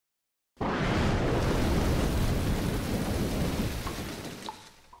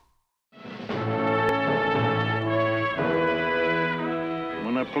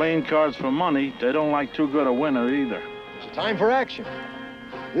playing cards for money, they don't like too good a winner either. It's time for action.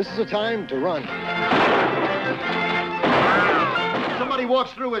 This is a time to run. If somebody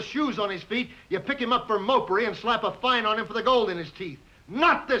walks through with shoes on his feet, you pick him up for mopery and slap a fine on him for the gold in his teeth.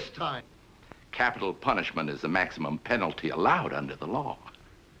 Not this time. Capital punishment is the maximum penalty allowed under the law.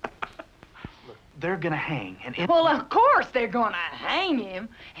 They're gonna hang, and it... Well, of course they're gonna hang him,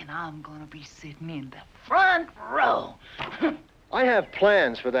 and I'm gonna be sitting in the front row. I have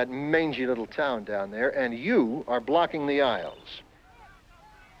plans for that mangy little town down there, and you are blocking the aisles.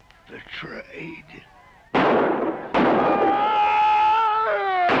 Betrayed.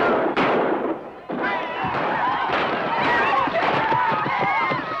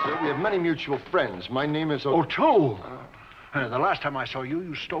 We have many mutual friends. My name is O'Toole. The last time I saw you,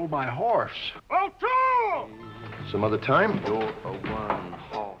 you stole my horse. O'Toole! Some other time? You're a